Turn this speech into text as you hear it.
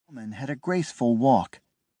woman had a graceful walk.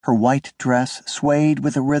 Her white dress swayed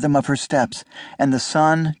with the rhythm of her steps, and the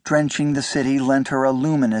sun, drenching the city, lent her a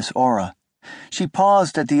luminous aura. She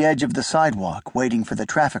paused at the edge of the sidewalk, waiting for the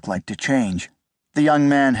traffic light to change. The young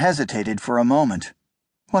man hesitated for a moment.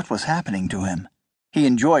 What was happening to him? He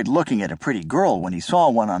enjoyed looking at a pretty girl when he saw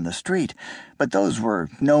one on the street, but those were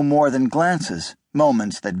no more than glances,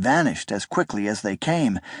 moments that vanished as quickly as they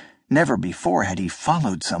came. Never before had he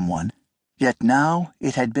followed someone. Yet now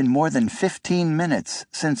it had been more than 15 minutes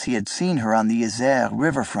since he had seen her on the Isère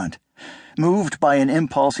riverfront. Moved by an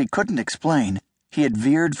impulse he couldn't explain, he had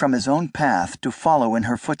veered from his own path to follow in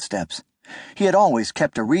her footsteps. He had always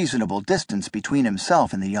kept a reasonable distance between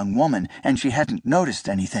himself and the young woman, and she hadn't noticed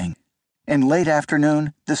anything. In late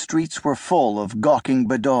afternoon, the streets were full of gawking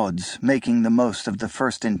bedauds, making the most of the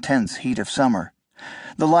first intense heat of summer.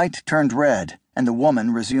 The light turned red, and the woman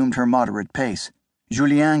resumed her moderate pace.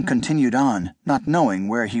 Julien continued on, not knowing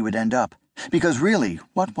where he would end up, because really,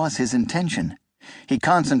 what was his intention? He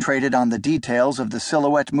concentrated on the details of the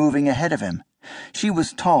silhouette moving ahead of him. She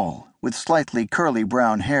was tall, with slightly curly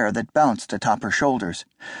brown hair that bounced atop her shoulders.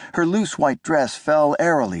 Her loose white dress fell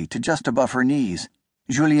airily to just above her knees.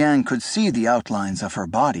 Julien could see the outlines of her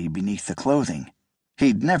body beneath the clothing.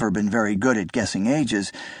 He'd never been very good at guessing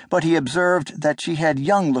ages, but he observed that she had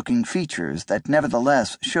young-looking features that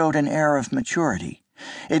nevertheless showed an air of maturity.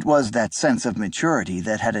 It was that sense of maturity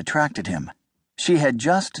that had attracted him. She had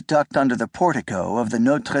just ducked under the portico of the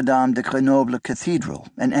Notre-Dame de Grenoble Cathedral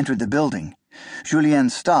and entered the building. Julien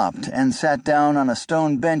stopped and sat down on a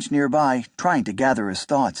stone bench nearby, trying to gather his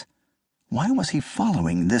thoughts. Why was he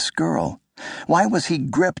following this girl? Why was he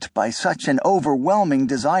gripped by such an overwhelming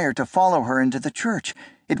desire to follow her into the church?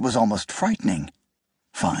 It was almost frightening.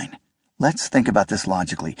 Fine. Let's think about this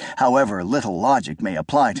logically, however little logic may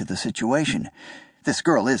apply to the situation. This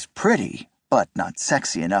girl is pretty, but not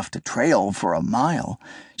sexy enough to trail for a mile.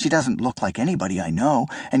 She doesn't look like anybody I know,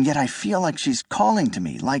 and yet I feel like she's calling to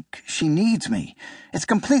me, like she needs me. It's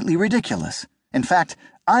completely ridiculous. In fact,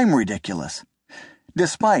 I'm ridiculous.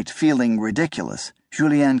 Despite feeling ridiculous,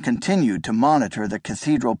 Julien continued to monitor the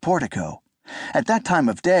cathedral portico. At that time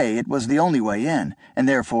of day, it was the only way in, and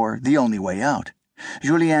therefore the only way out.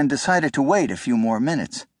 Julien decided to wait a few more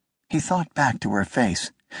minutes. He thought back to her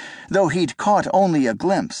face. Though he'd caught only a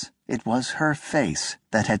glimpse, it was her face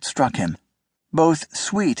that had struck him. Both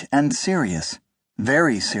sweet and serious.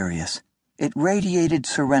 Very serious. It radiated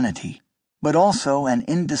serenity, but also an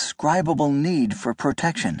indescribable need for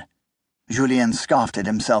protection. Julien scoffed at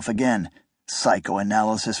himself again.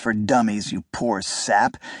 Psychoanalysis for dummies, you poor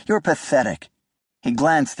sap. You're pathetic. He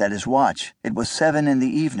glanced at his watch. It was 7 in the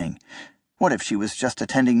evening. What if she was just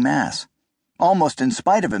attending Mass? Almost in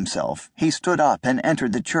spite of himself, he stood up and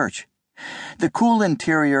entered the church. The cool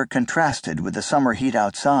interior contrasted with the summer heat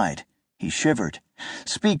outside. He shivered.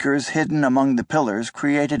 Speakers hidden among the pillars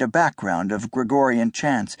created a background of Gregorian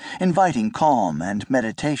chants, inviting calm and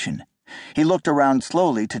meditation. He looked around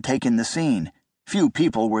slowly to take in the scene. Few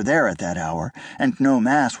people were there at that hour, and no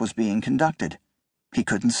Mass was being conducted. He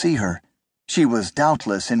couldn't see her. She was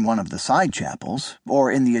doubtless in one of the side chapels,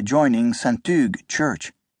 or in the adjoining Saint-Hugues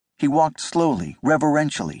church. He walked slowly,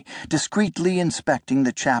 reverentially, discreetly inspecting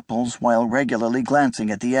the chapels while regularly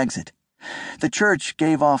glancing at the exit. The church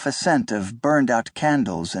gave off a scent of burned-out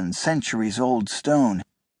candles and centuries-old stone.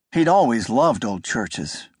 He'd always loved old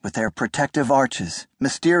churches, with their protective arches,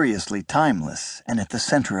 mysteriously timeless and at the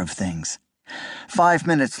center of things. 5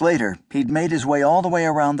 minutes later, he'd made his way all the way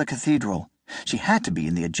around the cathedral. She had to be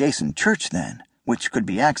in the adjacent church then, which could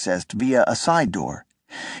be accessed via a side door.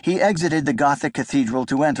 He exited the Gothic cathedral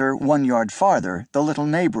to enter 1 yard farther the little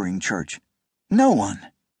neighboring church. No one.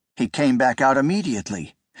 He came back out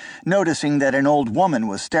immediately. Noticing that an old woman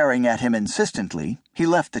was staring at him insistently, he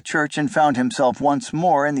left the church and found himself once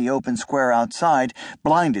more in the open square outside,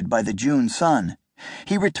 blinded by the June sun.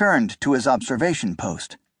 He returned to his observation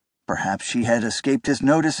post. Perhaps she had escaped his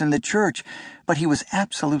notice in the church, but he was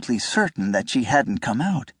absolutely certain that she hadn't come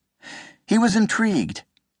out. He was intrigued.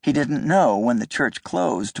 He didn't know when the church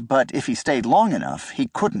closed, but if he stayed long enough, he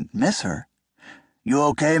couldn't miss her. "You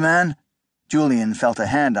okay, man?" Julien felt a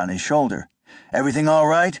hand on his shoulder. "Everything all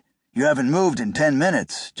right? You haven't moved in 10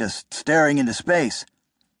 minutes, just staring into space."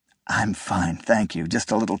 "I'm fine, thank you, just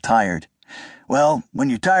a little tired." "Well, when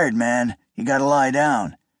you're tired, man, you gotta lie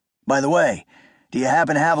down. By the way, do you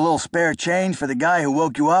happen to have a little spare change for the guy who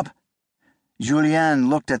woke you up?" Julien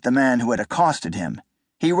looked at the man who had accosted him.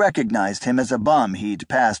 He recognized him as a bum he'd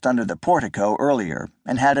passed under the portico earlier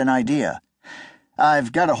and had an idea.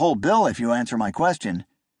 "I've got a whole bill if you answer my question."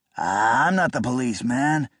 "I'm not the police,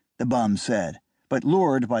 man," the bum said, but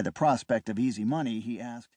lured by the prospect of easy money, he asked,